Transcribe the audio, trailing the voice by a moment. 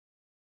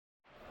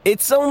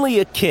It's only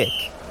a kick,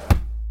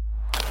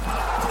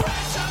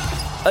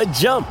 a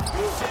jump,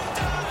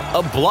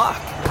 a block.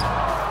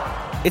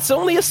 It's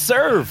only a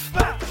serve.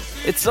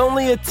 It's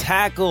only a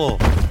tackle,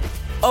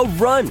 a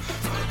run.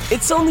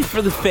 It's only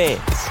for the fans.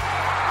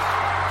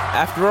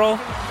 After all,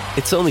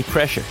 it's only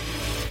pressure.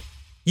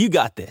 You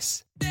got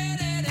this.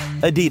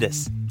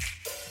 Adidas.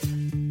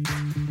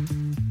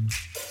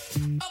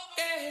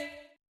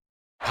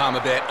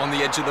 Palmerbet on the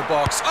edge of the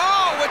box.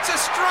 Oh, it's a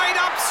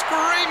straight-up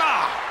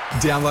screamer!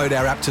 Download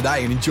our app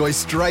today and enjoy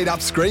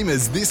straight-up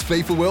screamers this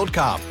FIFA World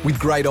Cup with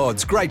great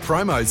odds, great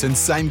promos and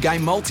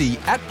same-game multi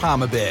at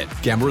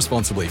Palmerbet. Gamble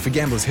responsibly. For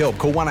Gamblers' Help,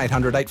 call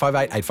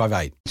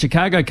 1-800-858-858.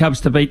 Chicago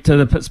Cubs to beat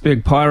the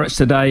Pittsburgh Pirates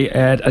today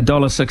at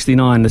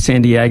 $1.69. The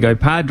San Diego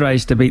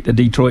Padres to beat the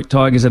Detroit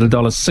Tigers at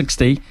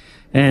 $1.60.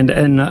 And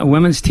in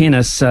women's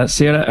tennis, Sara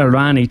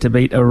Errani to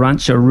beat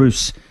Arantxa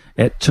Rus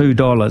at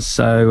 $2.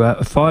 So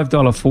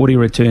 $5.40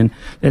 return.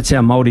 That's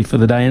our multi for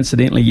the day.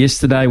 Incidentally,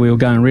 yesterday we were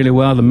going really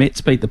well. The Mets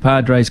beat the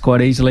Padres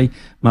quite easily.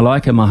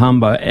 Malaika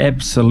Mahumbo,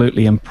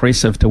 absolutely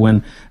impressive to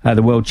win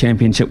the World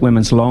Championship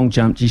women's long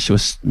jump. Gee, she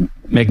was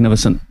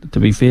magnificent, to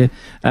be fair.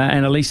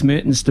 And Elise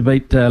Mertens to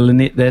beat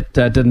Lynette. That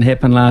didn't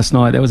happen last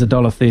night. That was a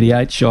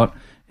 $1.38 shot.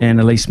 And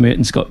Elise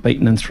Mertens got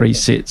beaten in 3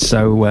 sets,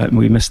 so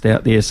we missed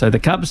out there. So the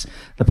Cubs,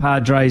 the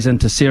Padres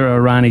into Sara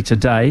Errani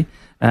today,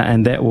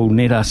 and that will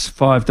net us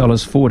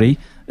 $5.40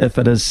 if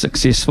it is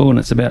successful, and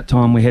it's about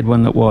time we had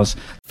one that was.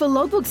 For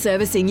logbook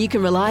servicing you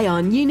can rely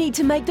on, you need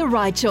to make the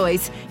right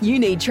choice. You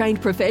need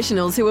trained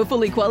professionals who are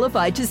fully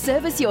qualified to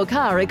service your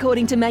car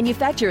according to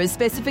manufacturer's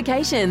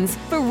specifications.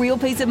 For real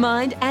peace of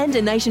mind and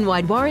a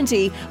nationwide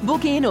warranty,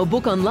 book in or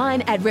book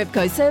online at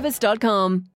repcoservice.com.